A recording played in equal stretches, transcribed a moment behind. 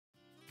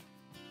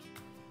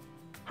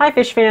Hi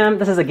Fish Fam,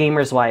 this is a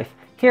gamer's wife,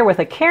 here with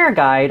a care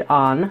guide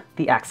on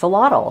the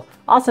axolotl,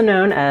 also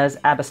known as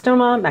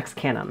Ambystoma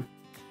mexicanum.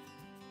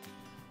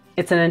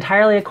 It's an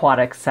entirely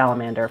aquatic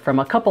salamander from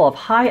a couple of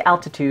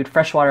high-altitude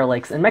freshwater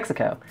lakes in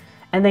Mexico,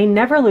 and they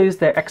never lose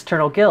their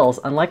external gills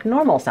unlike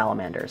normal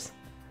salamanders.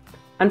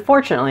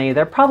 Unfortunately,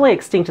 they're probably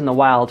extinct in the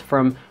wild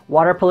from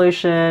water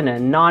pollution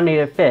and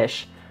non-native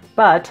fish,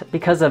 but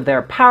because of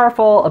their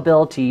powerful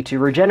ability to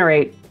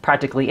regenerate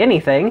practically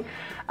anything,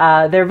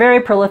 they're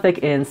very prolific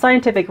in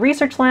scientific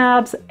research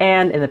labs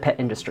and in the pet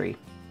industry.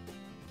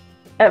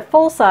 At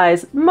full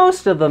size,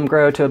 most of them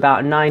grow to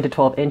about 9 to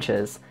 12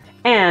 inches,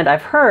 and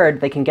I've heard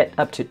they can get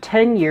up to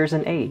 10 years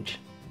in age.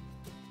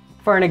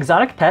 For an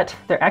exotic pet,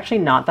 they're actually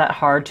not that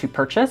hard to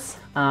purchase.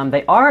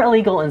 They are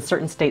illegal in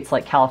certain states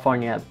like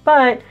California,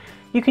 but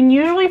you can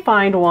usually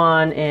find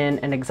one in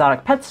an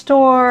exotic pet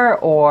store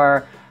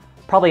or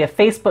probably a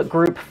Facebook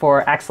group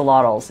for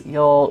axolotls.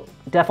 You'll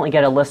definitely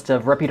get a list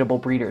of reputable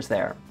breeders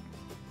there.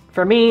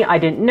 For me, I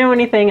didn't know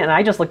anything and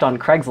I just looked on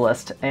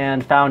Craigslist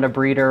and found a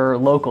breeder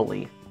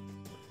locally.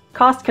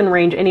 Cost can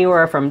range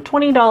anywhere from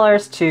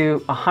 $20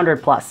 to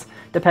 $100 plus,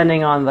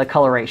 depending on the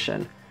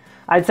coloration.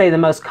 I'd say the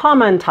most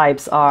common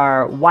types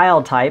are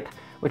wild type,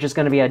 which is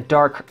going to be a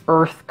dark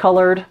earth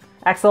colored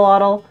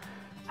axolotl,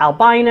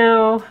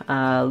 albino,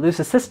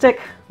 leucocystic,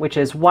 which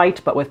is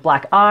white but with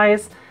black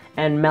eyes,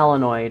 and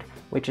melanoid,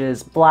 which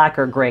is black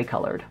or gray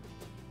colored.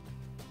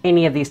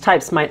 Any of these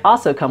types might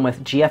also come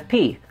with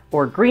GFP,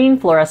 or green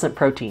fluorescent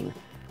protein,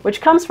 which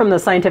comes from the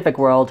scientific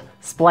world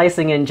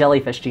splicing in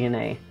jellyfish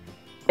DNA.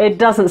 It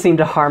doesn't seem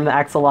to harm the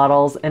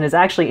axolotls and is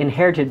actually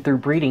inherited through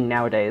breeding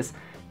nowadays,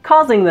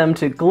 causing them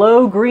to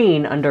glow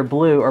green under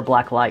blue or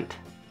black light.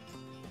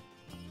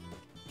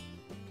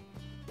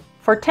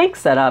 For tank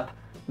setup,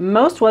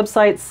 most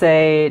websites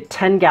say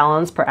 10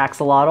 gallons per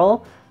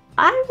axolotl.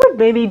 I would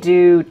maybe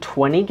do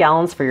 20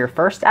 gallons for your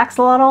first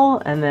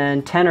axolotl and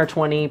then 10 or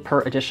 20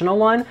 per additional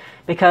one,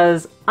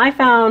 because I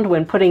found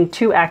when putting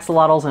 2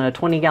 axolotls in a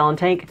 20-gallon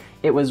tank,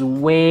 it was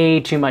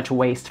way too much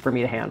waste for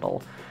me to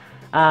handle.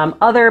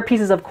 Other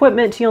pieces of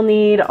equipment you'll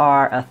need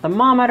are a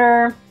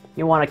thermometer.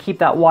 You want to keep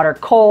that water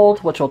cold,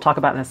 which we'll talk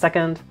about in a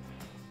second.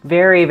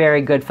 Very,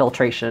 very good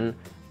filtration,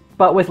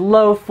 but with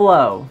low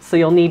flow, so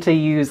you'll need to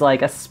use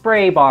like a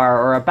spray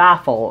bar or a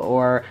baffle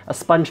or a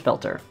sponge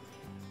filter.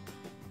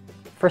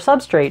 For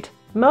substrate,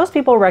 most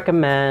people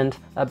recommend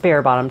a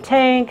bare bottom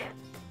tank,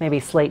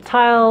 maybe slate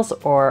tiles,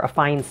 or a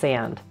fine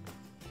sand.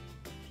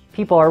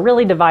 People are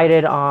really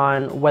divided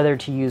on whether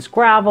to use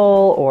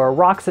gravel or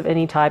rocks of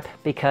any type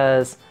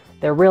because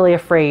they're really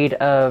afraid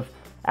of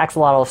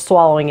axolotls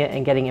swallowing it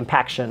and getting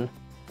impaction,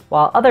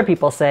 while other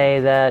people say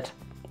that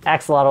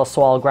axolotls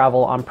swallow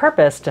gravel on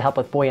purpose to help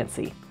with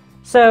buoyancy.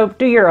 So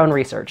do your own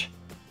research.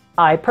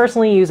 I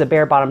personally use a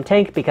bare bottom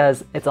tank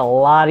because it's a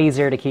lot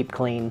easier to keep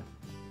clean.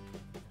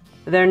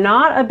 They're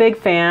not a big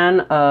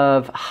fan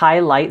of high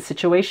light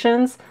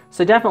situations,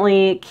 so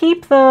definitely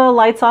keep the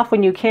lights off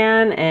when you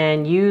can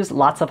and use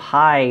lots of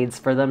hides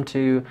for them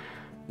to,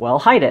 well,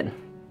 hide in.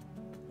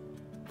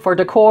 For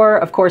decor,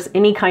 of course,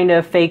 any kind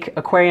of fake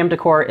aquarium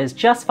decor is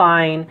just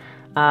fine.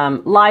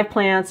 Live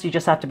plants, you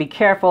just have to be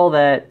careful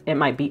that it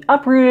might be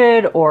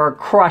uprooted or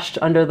crushed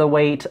under the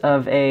weight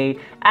of a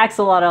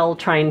axolotl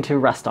trying to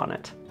rest on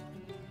it.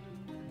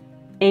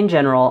 In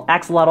general,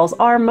 axolotls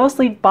are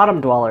mostly bottom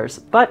dwellers,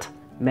 but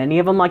many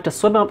of them like to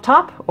swim up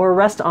top or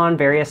rest on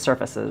various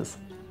surfaces.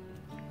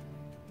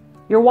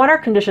 Your water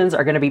conditions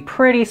are going to be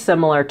pretty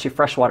similar to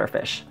freshwater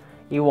fish.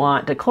 You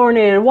want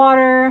dechlorinated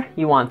water,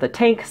 you want the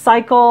tank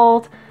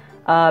cycled.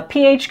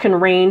 pH can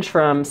range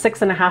from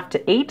 6.5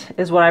 to 8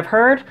 is what I've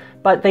heard,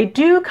 but they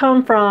do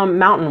come from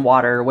mountain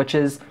water, which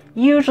is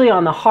usually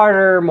on the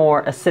harder,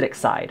 more acidic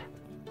side.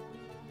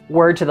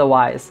 Word to the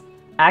wise,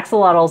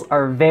 axolotls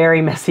are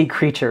very messy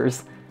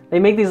creatures. They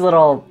make these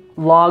little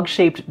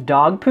log-shaped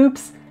dog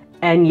poops,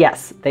 and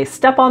yes, they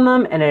step on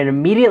them and it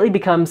immediately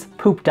becomes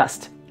poop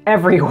dust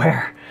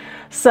everywhere.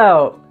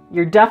 So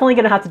you're definitely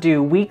gonna have to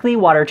do weekly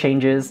water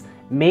changes,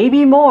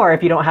 maybe more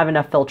if you don't have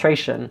enough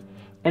filtration.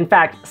 In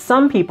fact,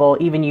 some people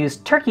even use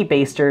turkey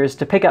basters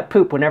to pick up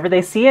poop whenever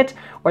they see it,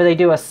 or they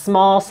do a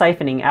small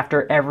siphoning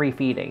after every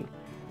feeding.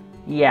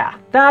 Yeah,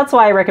 that's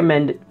why I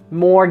recommend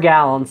more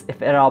gallons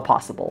if at all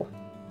possible.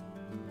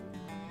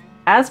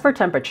 As for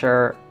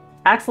temperature,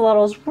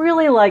 axolotls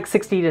really like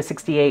 60 to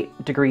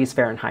 68 degrees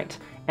Fahrenheit,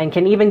 and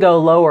can even go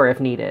lower if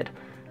needed.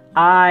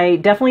 I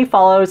definitely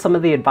followed some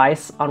of the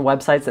advice on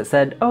websites that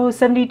said, oh,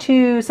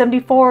 72,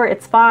 74,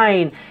 it's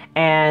fine,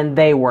 and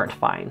they weren't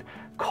fine.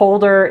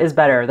 Colder is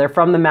better. They're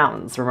from the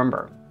mountains,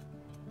 remember.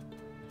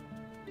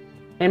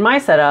 In my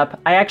setup,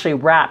 I actually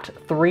wrapped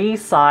 3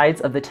 sides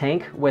of the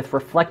tank with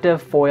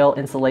reflective foil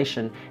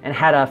insulation and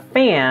had a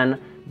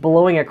fan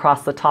blowing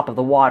across the top of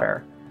the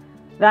water.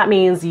 That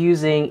means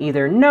using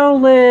either no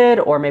lid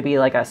or maybe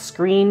like a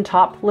screen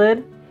top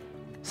lid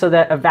so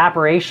that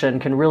evaporation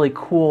can really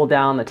cool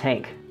down the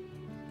tank.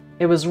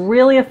 It was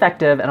really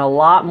effective and a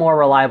lot more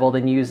reliable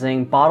than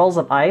using bottles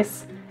of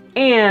ice,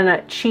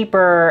 and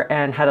cheaper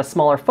and had a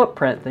smaller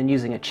footprint than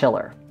using a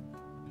chiller.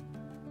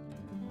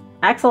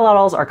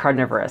 Axolotls are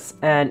carnivorous,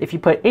 and if you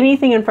put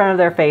anything in front of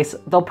their face,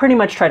 they'll pretty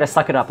much try to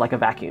suck it up like a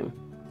vacuum.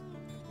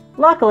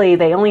 Luckily,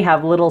 they only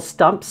have little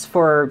stumps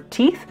for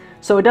teeth,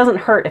 so it doesn't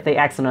hurt if they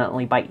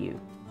accidentally bite you.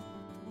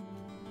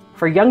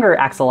 For younger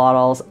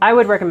axolotls, I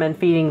would recommend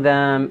feeding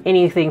them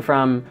anything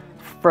from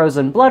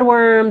frozen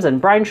bloodworms and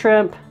brine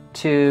shrimp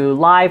to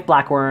live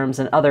blackworms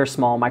and other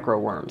small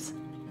microworms.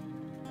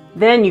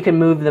 Then you can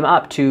move them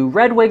up to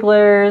red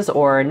wigglers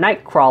or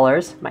night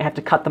crawlers, might have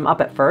to cut them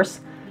up at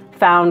first,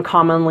 found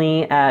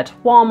commonly at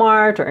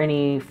Walmart or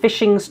any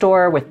fishing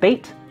store with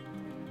bait,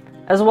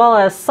 as well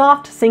as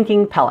soft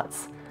sinking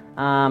pellets.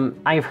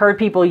 I've heard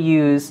people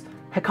use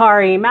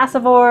Hikari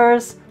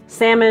massivores,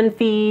 salmon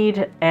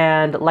feed,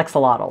 and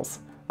lexolotls.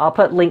 I'll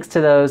put links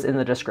to those in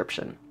the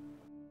description.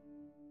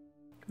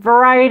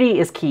 Variety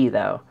is key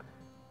though.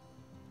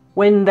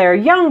 When they're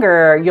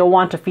younger, you'll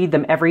want to feed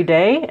them every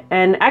day,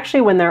 and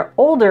actually when they're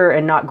older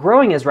and not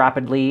growing as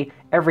rapidly,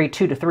 every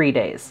 2 to 3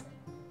 days.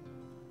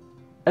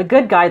 A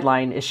good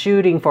guideline is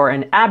shooting for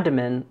an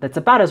abdomen that's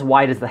about as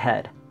wide as the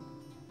head.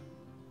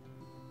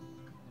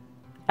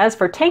 As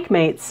for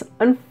tankmates,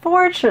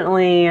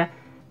 unfortunately,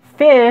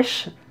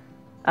 fish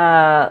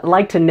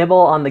like to nibble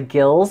on the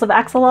gills of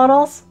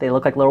axolotls. They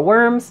look like little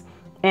worms,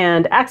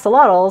 and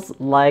axolotls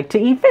like to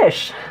eat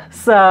fish.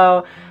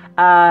 So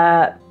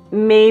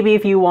maybe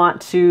if you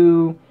want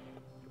to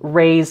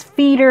raise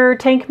feeder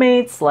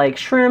tankmates like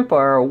shrimp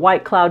or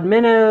white cloud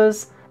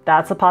minnows,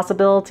 that's a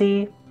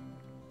possibility.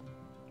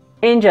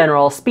 In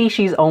general,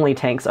 species-only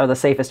tanks are the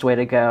safest way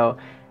to go,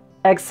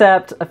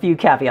 except a few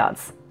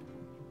caveats.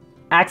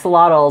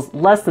 Axolotls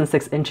less than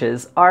 6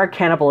 inches are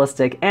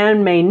cannibalistic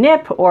and may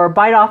nip or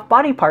bite off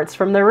body parts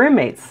from their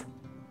roommates.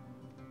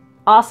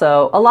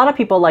 Also, a lot of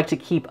people like to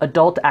keep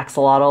adult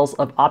axolotls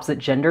of opposite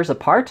genders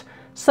apart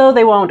so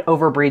they won't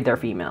overbreed their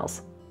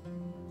females.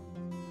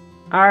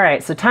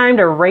 Alright, so time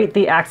to rate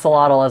the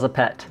axolotl as a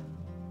pet.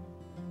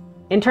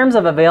 In terms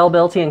of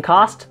availability and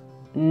cost,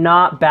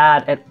 not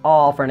bad at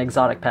all for an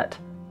exotic pet,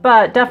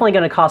 but definitely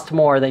going to cost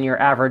more than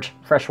your average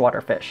freshwater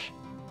fish.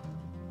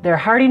 Their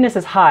hardiness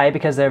is high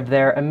because of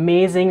their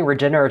amazing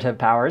regenerative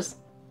powers.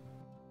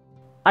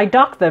 I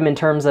dock them in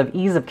terms of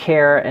ease of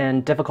care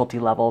and difficulty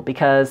level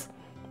because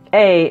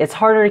A, it's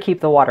harder to keep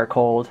the water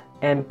cold,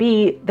 and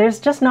B, there's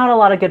just not a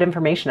lot of good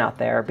information out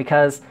there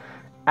because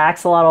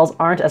axolotls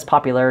aren't as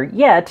popular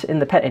yet in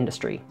the pet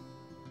industry.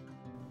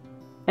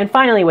 And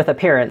finally, with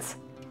appearance.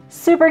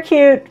 Super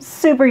cute,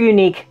 super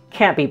unique,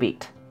 can't be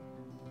beat.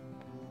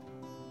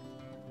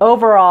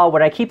 Overall,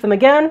 would I keep them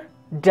again?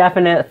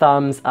 Definite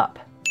thumbs up.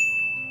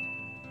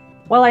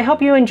 Well, I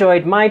hope you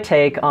enjoyed my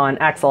take on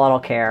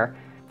axolotl care.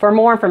 For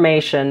more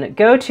information,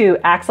 go to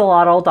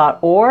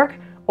axolotl.org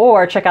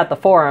or check out the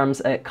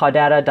forums at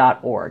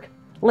caudata.org.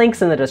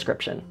 Links in the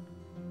description.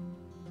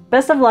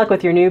 Best of luck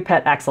with your new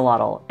pet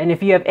axolotl, and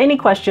if you have any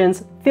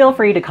questions, feel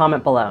free to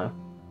comment below.